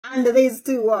And these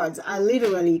two words are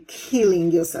literally killing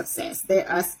your success. They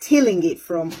are stealing it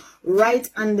from right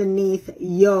underneath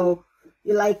your,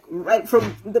 like right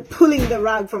from the pulling the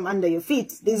rug from under your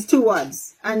feet. These two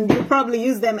words. And you probably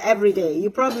use them every day. You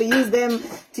probably use them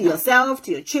to yourself,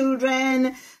 to your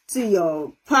children, to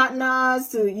your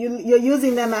partners, you're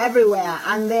using them everywhere,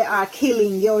 and they are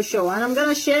killing your show. And I'm going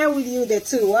to share with you the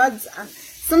two words.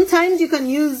 Sometimes you can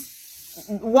use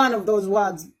one of those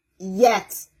words,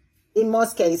 yet in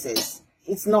most cases,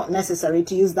 it's not necessary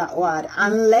to use that word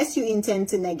unless you intend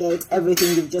to negate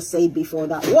everything you've just said before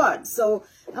that word. So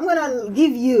I'm going to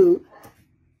give you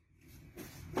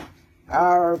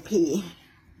RP.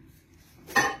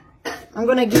 I'm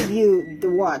going to give you the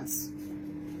words.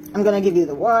 I'm going to give you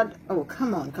the word. Oh,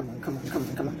 come on.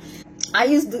 I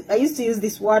used to use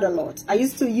this word a lot. I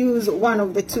used to use one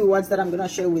of the two words that I'm going to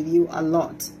share with you a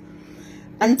lot.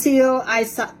 Until I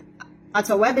sat at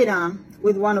a webinar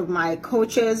with one of my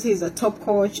coaches. He's a top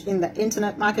coach in the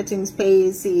internet marketing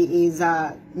space. He is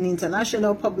an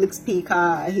international public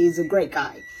speaker. He's a great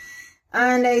guy.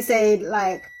 And I said,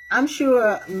 like, I'm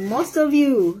sure most of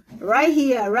you right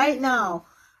here, right now,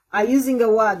 are using a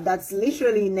word that's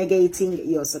literally negating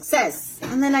your success.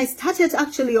 And then I started to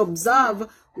actually observe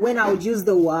when I would use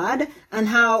the word and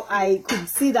how I could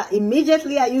see that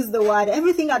immediately I used the word,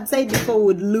 everything I'd said before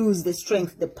would lose the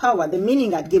strength, the power, the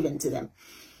meaning I'd given to them.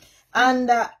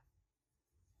 And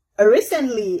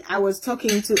recently I was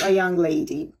talking to a young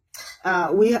lady.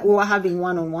 We were having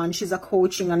one-on-one. She's a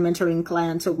coaching and mentoring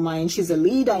client of mine. She's a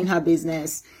leader in her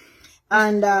business.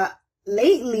 And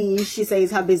lately, she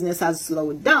says her business has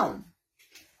slowed down.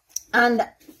 And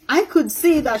I could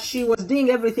see that she was doing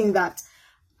everything that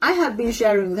I had been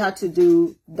sharing with her to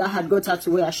do that had got her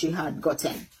to where she had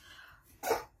gotten.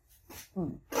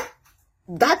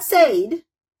 That said,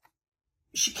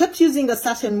 she kept using a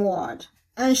certain word.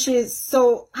 And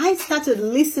so I started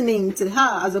listening to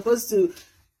her as opposed to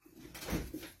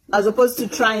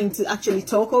trying to actually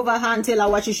talk over her and tell her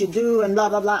what she should do and blah,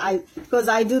 blah, blah. Because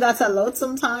I do that a lot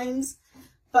sometimes.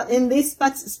 But in this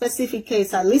specific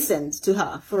case, I listened to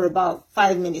her for about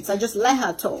 5 minutes. I just let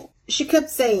her talk. She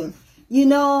kept saying, you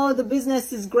know, the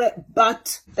business is great,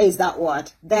 but there is that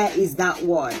word. There is that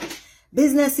word.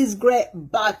 Business is great,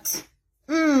 but,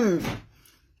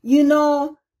 you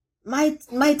know, my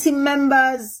team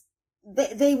members,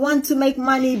 they want to make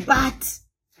money, but,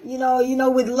 you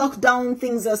know, with lockdown,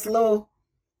 things are slow.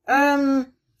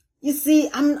 You see,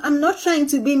 I'm not trying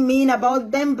to be mean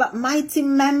about them, but my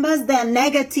team members, they're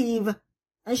negative.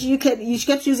 And you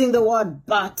kept using the word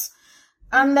but.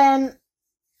 And then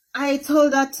I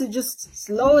told her to just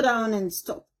slow down and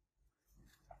stop.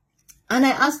 And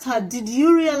I asked her, did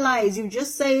you realize you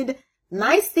just said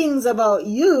nice things about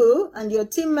you and your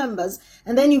team members,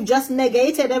 and then you've just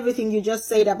negated everything you just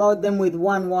said about them with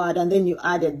one word, and then you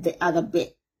added the other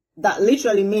bit? That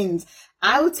literally means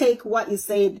I'll take what you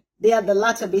said there, the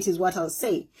latter bit is what I'll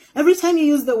say. Every time you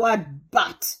use the word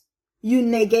but, you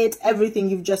negate everything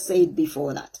you've just said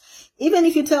before that. Even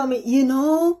if you tell me, you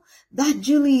know, that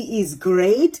Julie is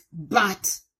great,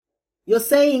 but you're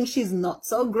saying she's not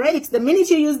so great. The minute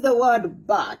you use the word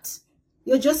but,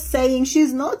 you're just saying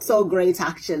she's not so great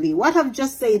actually. What I've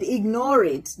just said, ignore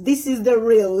it. This is the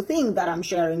real thing that I'm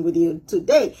sharing with you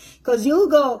today. Because you'll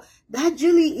go, that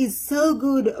Julie is so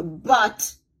good,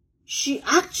 but she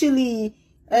actually,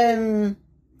 you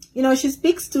know, she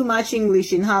speaks too much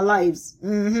English in her lives.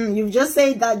 You've just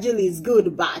said that Julie is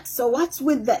good, but. So what's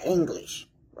with the English,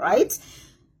 right?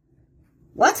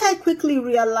 What I quickly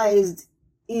realized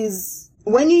is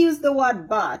when you use the word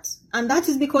but, and that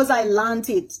is because I learned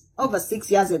it over 6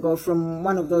 years ago from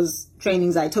one of those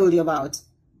trainings I told you about.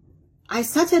 I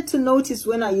started to notice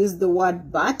when I used the word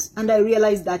but, and I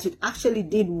realized that it actually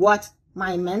did what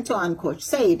my mentor and coach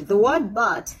said. The word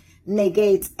but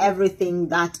negates everything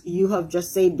that you have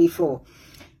just said before.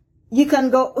 You can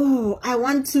go, oh, I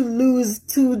want to lose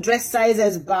 2 dress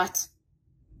sizes, but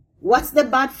what's the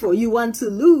but for? You want to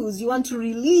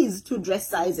release 2 dress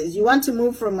sizes. You want to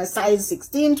move from a size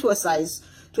 16 to a size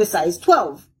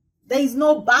 12. There is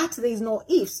no but, there is no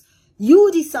ifs.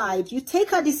 You decide, you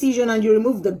take a decision and you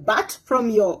remove the but from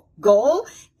your goal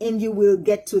and you will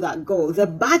get to that goal. The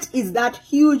but is that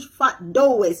huge fat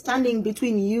doorway standing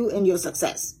between you and your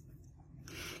success.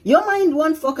 Your mind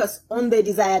won't focus on the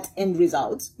desired end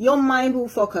result. Your mind will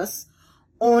focus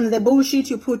on the bullshit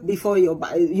you put before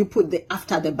you put the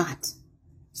after the but.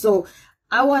 So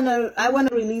I wanna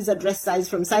release a dress size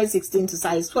from size 16 to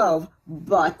size 12,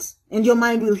 but, and your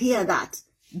mind will hear that.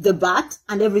 the but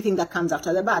and everything that comes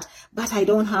after the but I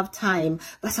don't have time,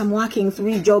 but I'm working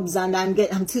 3 jobs and I'm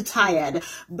too tired,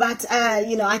 but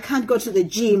I can't go to the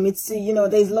gym, it's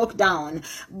there's lockdown,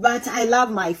 but I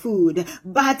love my food.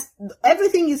 But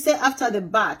everything you say after the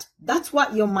but, that's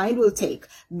what your mind will take.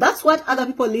 That's what other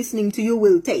people listening to you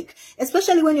will take,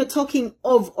 especially when you're talking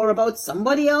of or about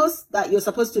somebody else that you're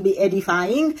supposed to be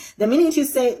edifying. The minute you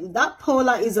say that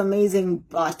Paula is amazing,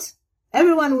 but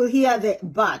everyone will hear the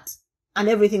but and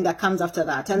everything that comes after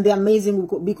that, and the amazing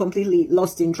will be completely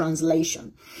lost in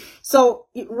translation. So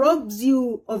it robs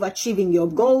you of achieving your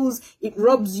goals. It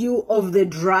robs you of the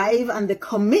drive and the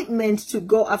commitment to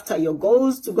go after your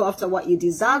goals, to go after what you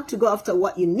deserve, to go after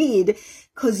what you need,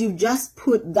 because you've just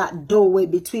put that doorway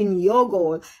between your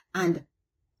goal and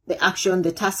the action,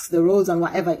 the tasks, the roles, and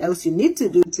whatever else you need to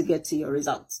do to get to your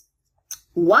results.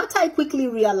 What I quickly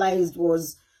realized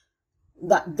was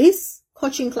that this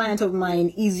coaching client of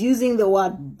mine is using the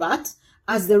word but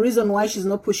as the reason why she's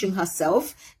not pushing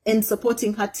herself and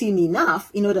supporting her team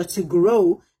enough in order to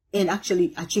grow and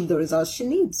actually achieve the results she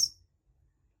needs.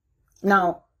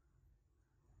 Now,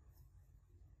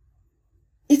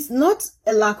 it's not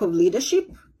a lack of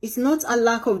leadership. It's not a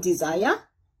lack of desire.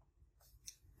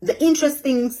 The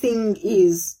interesting thing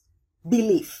is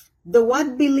belief. The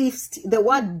word belief, the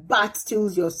word but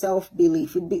steals your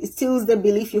self-belief. It steals the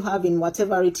belief you have in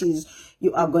whatever it is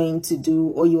you are going to do,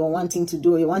 or you are wanting to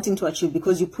do, or you're wanting to achieve,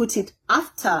 because you put it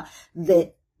after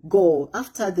the goal,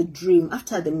 after the dream,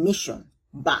 after the mission.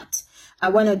 But I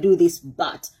want to do this,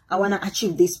 but I want to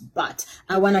achieve this, but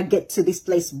I want to get to this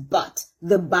place, but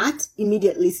the but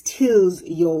immediately steals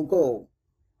your goal.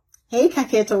 Hey,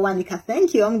 Kaketo Wanika,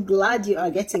 thank you. I'm glad you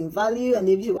are getting value. And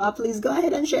if you are, please go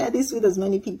ahead and share this with as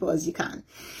many people as you can.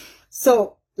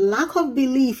 So lack of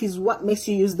belief is what makes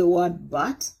you use the word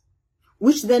but,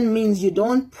 which then means you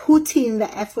don't put in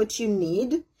the effort you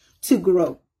need to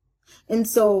grow. And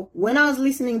so when I was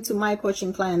listening to my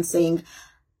coaching client saying,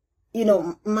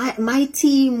 my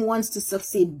team wants to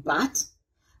succeed, but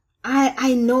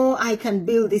I know I can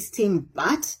build this team,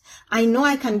 but I know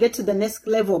I can get to the next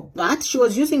level, but she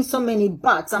was using so many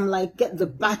buts. I'm like, get the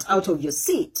but out of your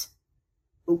seat.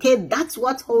 Okay, that's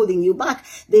what's holding you back.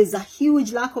 There's a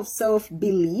huge lack of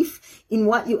self-belief in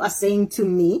what you are saying to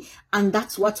me, and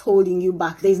that's what's holding you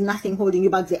back. There's nothing holding you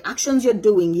back. The actions you're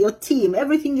doing, your team,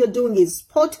 everything you're doing is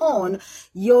spot on.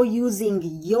 You're using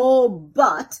your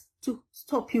but to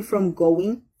stop you from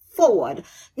going forward.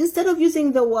 Instead of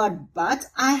using the word but,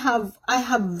 I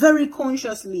have very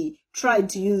consciously tried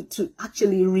to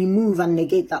actually remove and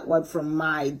negate that word from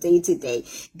my day-to-day.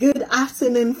 Good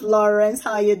afternoon, Florence.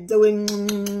 How are you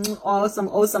doing?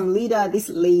 Awesome leader. This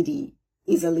lady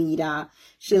is a leader.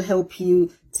 She'll help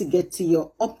you to get to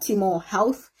your optimal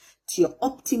health, to your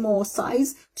optimal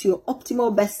size, to your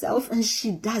optimal best self, and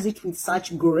she does it with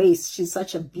such grace. She's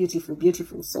such a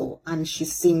beautiful soul, and she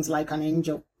sings like an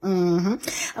angel. I'm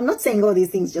not saying all these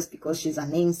things just because she's a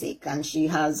namesake and she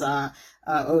has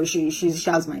she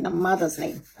has my mother's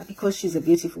name, but because she's a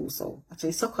beautiful soul.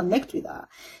 Actually, so connect with her.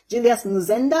 Julius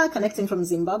Muzenda, connecting from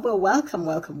Zimbabwe.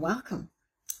 Welcome.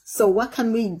 So what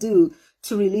can we do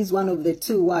to release one of the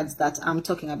 2 words that I'm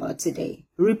talking about today?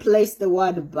 Replace the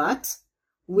word but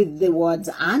with the words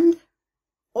and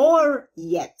or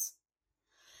yet.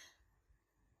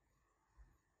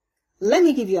 Let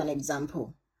me give you an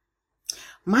example.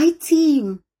 My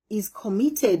team is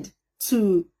committed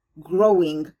to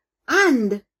growing,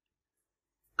 and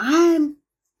I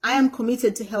am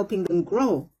committed to helping them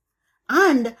grow,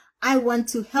 and I want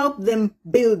to help them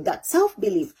build that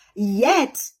self-belief.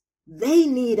 Yet they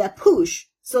need a push.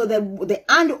 So the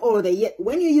and or the yet,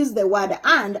 when you use the word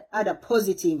and, add a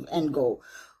positive end goal.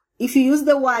 If you use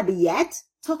the word yet,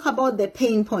 talk about the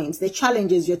pain points, the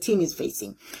challenges your team is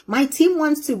facing. My team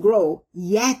wants to grow,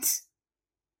 yet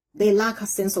they lack a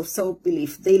sense of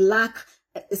self-belief. They lack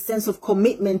a sense of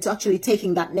commitment to actually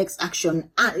taking that next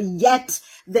action. And yet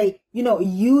they,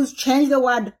 change the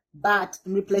word but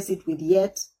and replace it with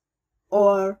yet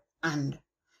or and.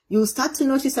 You'll start to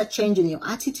notice a change in your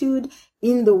attitude,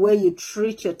 in the way you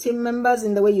treat your team members,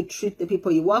 in the way you treat the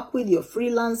people you work with, your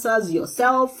freelancers,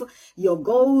 yourself, your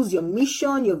goals, your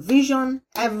mission, your vision,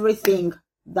 everything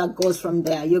that goes from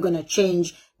there. You're going to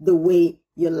change the way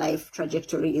your life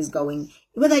trajectory is going.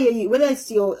 Whether it's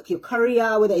your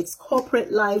career, whether it's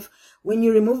corporate life, when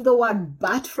you remove the word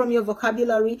but from your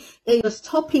vocabulary, you're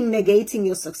stopping negating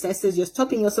your successes. You're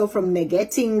stopping yourself from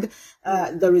negating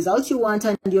the results you want,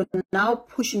 and you're now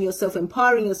pushing yourself,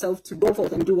 empowering yourself to go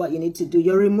forth and do what you need to do.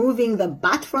 You're removing the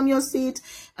but from your seat,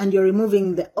 and you're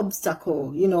removing the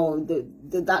obstacle,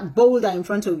 that boulder in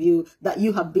front of you that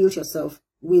you have built yourself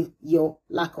with your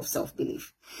lack of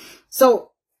self-belief.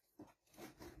 So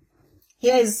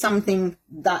here is something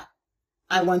that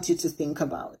I want you to think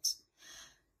about.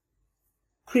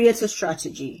 Create a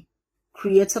strategy,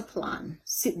 create a plan,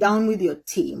 sit down with your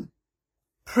team,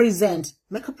 present,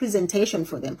 make a presentation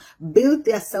for them, build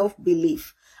their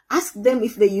self-belief, ask them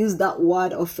if they use that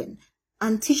word often,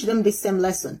 and teach them the same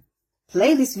lesson.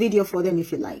 Play this video for them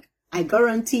if you like. I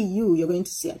guarantee you're going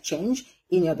to see a change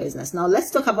in your business. Now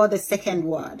let's talk about the second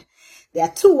word. There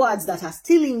are two words that are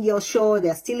stealing your show,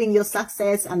 they're stealing your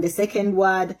success, and the second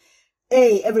word,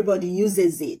 everybody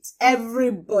uses it.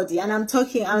 Everybody, and I'm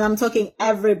talking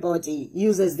everybody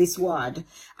uses this word.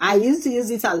 I used to use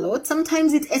it a lot.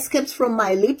 Sometimes it escapes from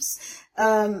my lips.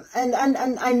 And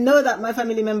I know that my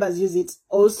family members use it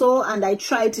also, and I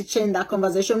try to change that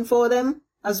conversation for them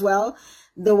as well.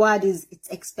 The word is, it's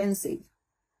expensive.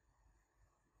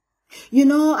 You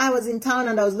know, I was in town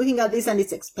and I was looking at this and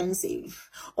it's expensive.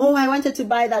 Oh, I wanted to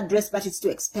buy that dress, but it's too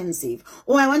expensive.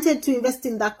 Oh, I wanted to invest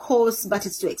in that course, but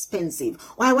it's too expensive.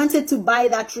 Oh, I wanted to buy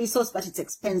that resource, but it's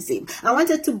expensive. I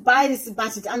wanted to buy this,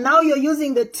 but it, and now you're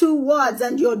using the two words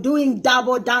and you're doing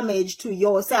double damage to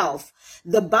yourself.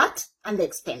 The but and the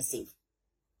expensive.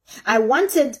 I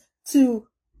wanted to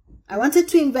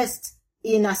invest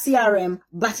in a CRM,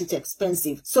 but it's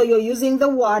expensive. So you're using the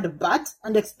word but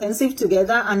and expensive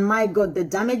together, and my God, the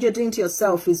damage you're doing to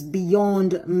yourself is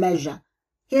beyond measure.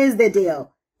 Here's the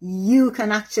deal. You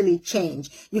can actually change.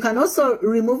 You can also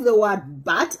remove the word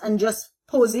but and just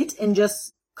pause it and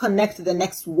just connect the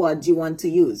next word you want to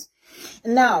use.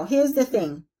 Now, here's the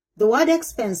thing. The word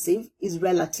expensive is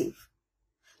relative.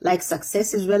 Like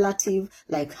success is relative,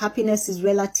 like happiness is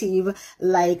relative,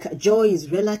 like joy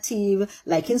is relative,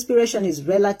 like inspiration is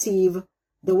relative.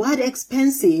 The word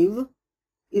expensive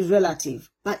is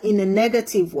relative, but in a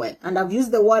negative way. And I've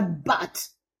used the word but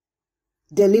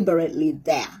deliberately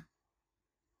there,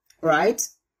 right?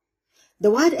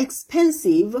 The word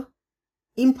expensive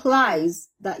implies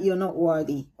that you're not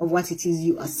worthy of what it is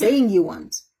you are saying you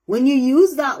want. When you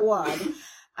use that word,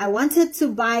 I wanted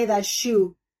to buy that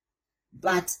shoe,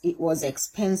 but it was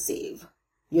expensive.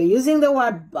 You're using the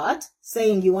word but,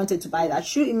 saying you wanted to buy that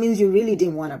shoe. It means you really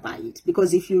didn't want to buy it.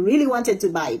 Because if you really wanted to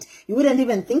buy it, you wouldn't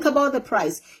even think about the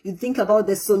price. You'd think about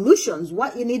the solutions,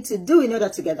 what you need to do in order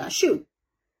to get that shoe.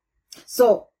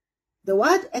 So the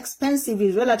word expensive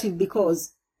is relative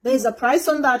because there is a price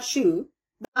on that shoe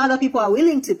that other people are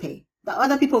willing to pay. That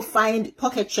other people find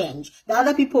pocket change. That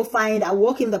other people find a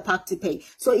walk in the park to pay.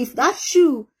 So if that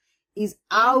shoe is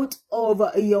out of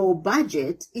your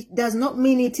budget, it does not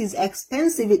mean it is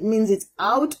expensive. It means it's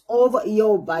out of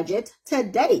your budget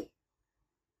today.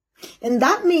 And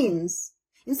that means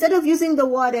instead of using the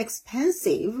word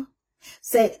expensive,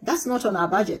 say that's not on our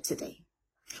budget today.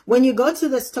 When you go to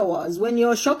the stores, when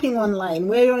you're shopping online,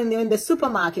 where you're in the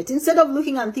supermarket, instead of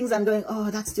looking at things and going, oh,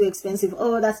 that's too expensive.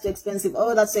 Oh, that's too expensive.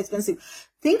 Oh, that's too expensive.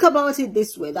 Think about it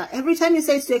this way, that every time you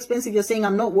say it's too expensive, you're saying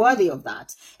I'm not worthy of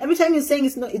that. Every time you're saying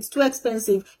it's too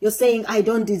expensive, you're saying I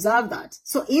don't deserve that.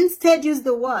 So instead use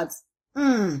the words,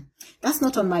 that's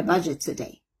not on my budget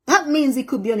today. That means it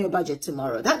could be on your budget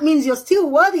tomorrow. That means you're still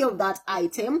worthy of that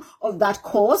item, of that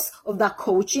course, of that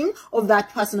coaching, of that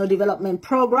personal development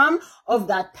program, of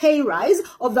that pay rise,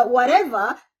 of that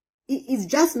whatever. It's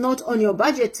just not on your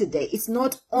budget today. It's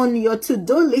not on your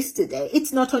to-do list today.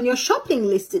 It's not on your shopping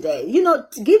list today. You know,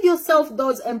 to give yourself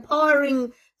those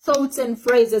empowering thoughts and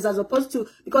phrases as opposed to,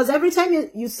 because every time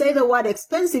you say the word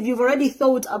expensive, you've already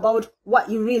thought about what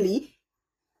you really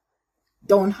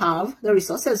don't have the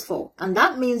resources for. And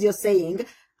that means you're saying,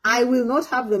 I will not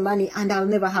have the money and I'll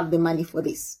never have the money for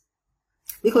this.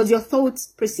 Because your thoughts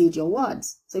precede your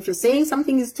words. So if you're saying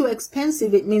something is too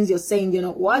expensive, it means you're saying you're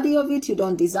not worthy of it, you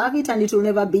don't deserve it, and it will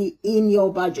never be in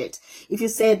your budget. If you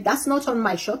said, that's not on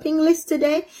my shopping list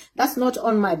today, that's not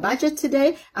on my budget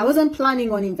today, I wasn't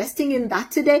planning on investing in that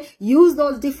today, use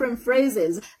those different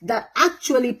phrases that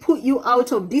actually put you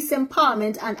out of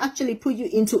disempowerment and actually put you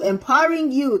into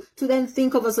empowering you to then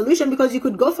think of a solution, because you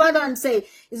could go further and say,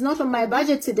 it's not on my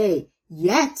budget today,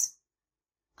 yet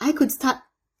I could start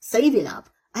saving up.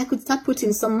 I could start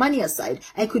putting some money aside.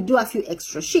 I could do a few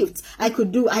extra shifts. I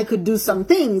could do some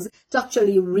things to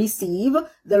actually receive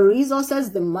the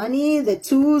resources, the money, the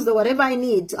tools, the whatever I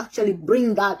need to actually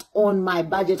bring that on my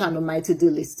budget and on my to-do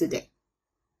list today.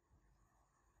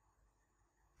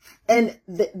 And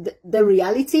the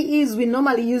reality is we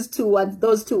normally use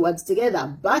those two words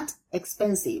together, but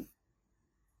expensive.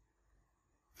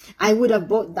 I would have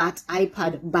bought that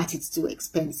iPad, but it's too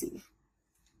expensive.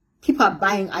 People are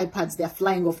buying iPads, they're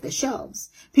flying off the shelves.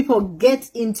 People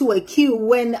get into a queue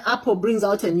when Apple brings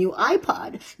out a new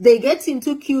iPad. They get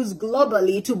into queues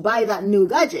globally to buy that new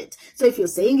gadget. So if you're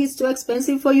saying it's too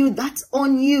expensive for you, that's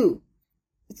on you.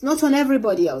 It's not on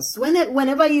everybody else.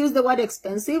 Whenever you use the word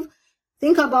expensive,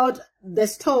 think about the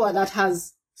store that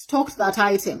has stocked that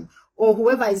item or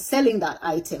whoever is selling that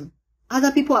item.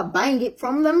 Other people are buying it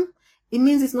from them. It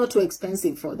means it's not too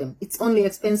expensive for them. It's only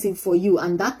expensive for you.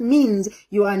 And that means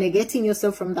you are negating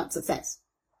yourself from that success.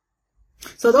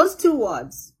 So those two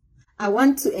words, I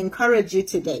want to encourage you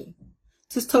today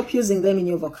to stop using them in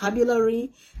your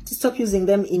vocabulary, to stop using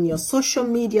them in your social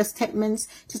media statements,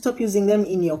 to stop using them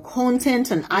in your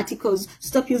content and articles,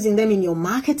 stop using them in your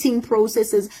marketing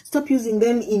processes, stop using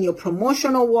them in your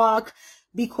promotional work,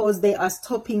 because they are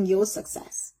stopping your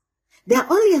success. There are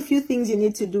only a few things you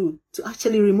need to do to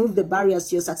actually remove the barriers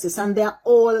to your success, and they're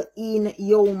all in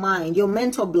your mind. Your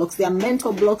mental blocks, they are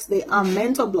mental blocks, they are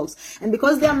mental blocks. And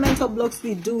because they are mental blocks,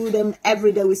 we do them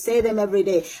every day. We say them every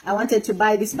day. I wanted to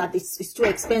buy this, but it's too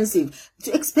expensive.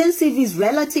 Too expensive is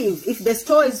relative. If the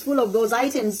store is full of those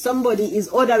items, somebody is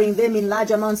ordering them in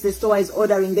large amounts. The store is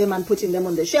ordering them and putting them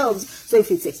on the shelves. So if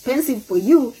it's expensive for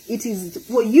you, it is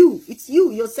for you. It's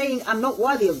you. You're saying, I'm not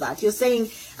worthy of that. You're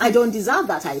saying, I don't deserve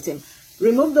that item.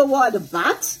 Remove the word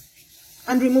but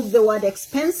and remove the word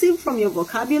expensive from your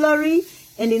vocabulary,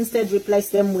 and instead replace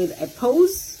them with a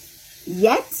pause,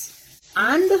 yet,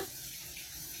 and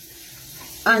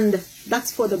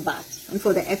that's for the but. And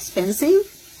for the expensive,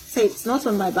 say it's not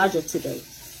on my budget today.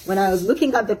 When I was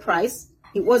looking at the price,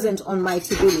 it wasn't on my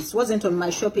to-do list, wasn't on my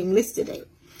shopping list today.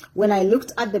 When I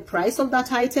looked at the price of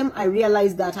that item, I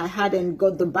realized that I hadn't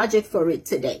got the budget for it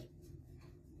today.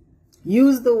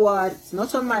 Use the word, it's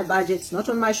not on my budget, it's not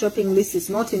on my shopping list,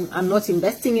 I'm not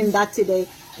investing in that today.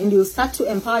 And you'll start to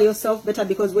empower yourself better,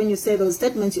 because when you say those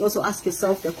statements, you also ask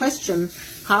yourself the question,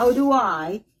 how do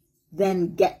I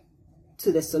then get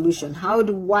to the solution? How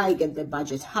do I get the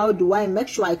budget? How do I make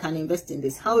sure I can invest in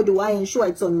this? How do I ensure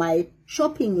it's on my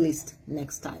shopping list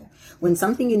next time? When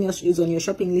something is on your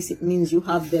shopping list, it means you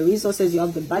have the resources, you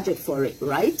have the budget for it,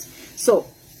 right? So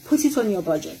put it on your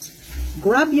budget.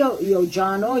 Grab your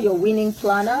journal, your winning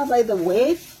planner. By the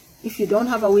way, if you don't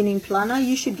have a winning planner,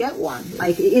 you should get one.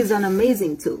 Like, it is an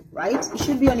amazing tool, right? It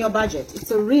should be on your budget.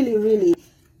 It's a really, really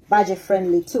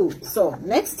budget-friendly tool. So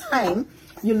next time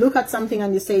you look at something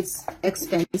and you say it's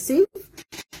expensive,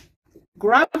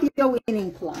 grab your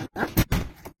winning planner,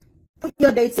 put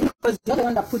your dates in, because you're the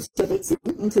one that puts your dates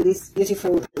into this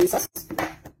beautiful resource.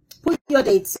 Put your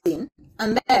dates in,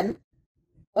 and then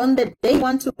on the day you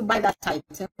want to buy that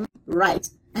item, right?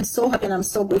 I'm so happy and I'm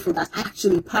so grateful that I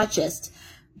actually purchased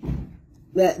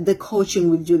the coaching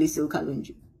with Julie Sil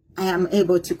Kalunji. I am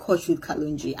able to coach with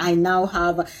Kalunji. I now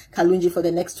have Kalunji for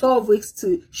the next 12 weeks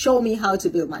to show me how to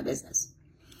build my business.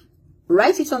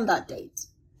 Write it on that date,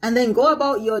 and then go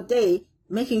about your day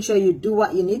making sure you do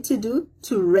what you need to do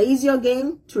to raise your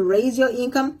game, to raise your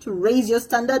income, to raise your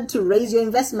standard, to raise your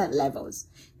investment levels.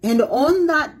 And on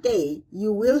that day,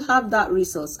 you will have that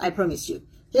resource, I promise you.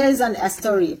 Here's a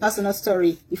story, a personal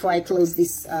story, before I close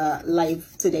this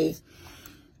live today.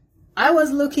 I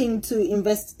was looking to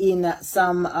invest in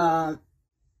some,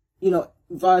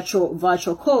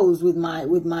 virtual calls with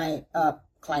my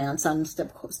clients and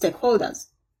stakeholders,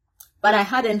 but I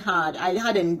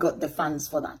hadn't got the funds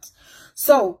for that.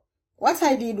 So what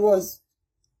I did was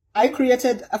I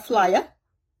created a flyer.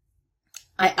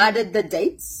 I added the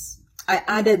dates. I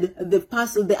added the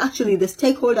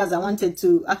stakeholders I wanted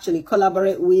to actually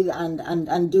collaborate with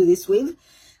and do this with.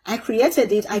 I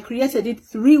created it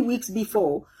 3 weeks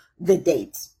before the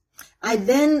date. I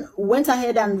then went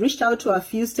ahead and reached out to a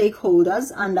few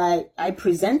stakeholders, and I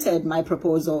presented my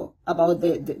proposal about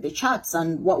the chats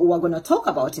and what we were going to talk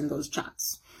about in those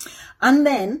chats. And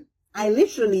then I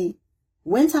literally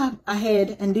went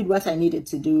ahead and did what I needed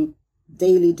to do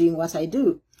daily, doing what I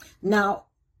do. Now,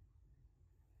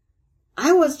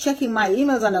 I was checking my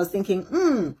emails and I was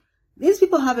thinking, these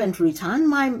people haven't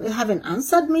haven't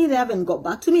answered me. They haven't got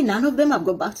back to me. None of them have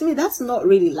got back to me. That's not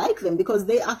really like them, because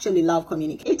they actually love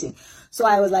communicating. So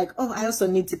I was like, I also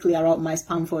need to clear out my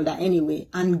spam folder anyway.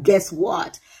 And guess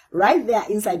what? Right there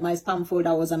inside my spam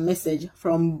folder was a message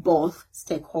from both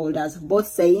stakeholders, both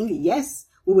saying, yes,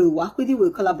 we will work with you.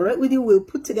 We'll collaborate with you. We'll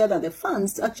put together the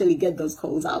funds to actually get those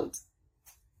calls out.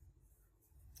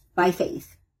 By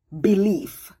faith,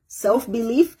 belief,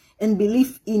 self-belief, and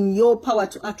belief in your power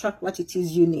to attract what it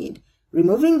is you need.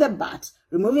 Removing the but,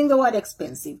 removing the word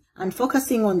expensive, and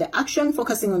focusing on the action,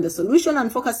 focusing on the solution,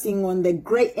 and focusing on the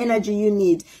great energy you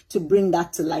need to bring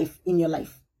that to life in your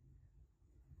life.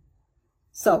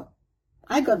 So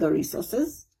I got the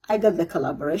resources. I got the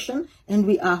collaboration, and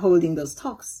we are holding those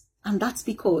talks. And that's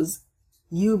because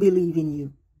you believe in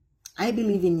you. I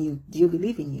believe in you. Do you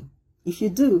believe in you? If you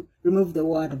do, remove the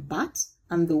word but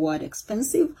and the word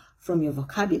expensive from your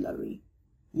vocabulary.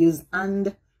 Use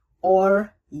and,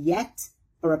 or, yet,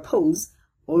 or oppose,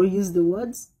 or use the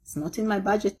words, it's not in my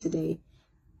budget today.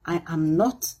 I am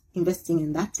not investing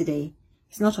in that today.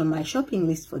 It's not on my shopping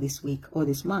list for this week or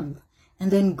this month.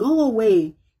 And then go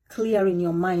away clear in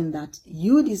your mind that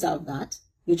you deserve that.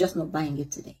 You're just not buying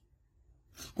it today.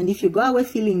 And if you go away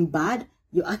feeling bad,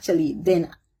 you're actually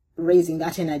then raising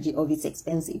that energy of it's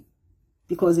expensive.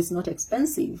 Because it's not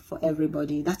expensive for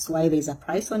everybody. That's why there's a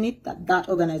price on it that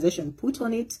organization put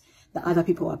on it that other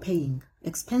people are paying.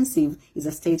 Expensive is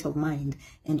a state of mind,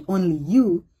 and only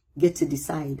you get to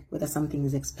decide whether something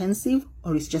is expensive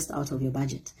or it's just out of your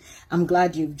budget. I'm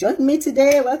glad you've joined me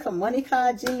today. Welcome,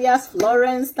 Monica, Julius,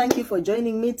 Florence. Thank you for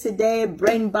joining me today.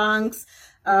 Brain Banks,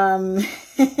 Kwanjila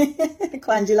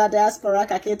Diaspora,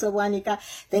 Kaketo Wanika.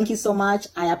 Thank you so much.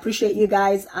 I appreciate you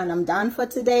guys, and I'm done for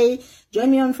today. Join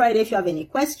me on Friday if you have any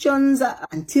questions.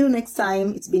 Until next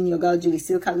time, it's been your girl Julie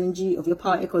Sil Kalunji of Your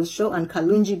Power Echoes Show and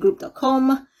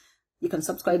kalunjigroup.com. You can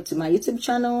subscribe to my YouTube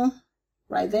channel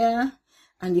right there,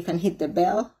 and you can hit the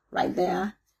bell right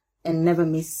there and never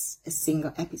miss a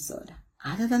single episode.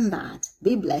 Other than that,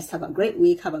 be blessed, have a great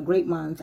week, have a great month,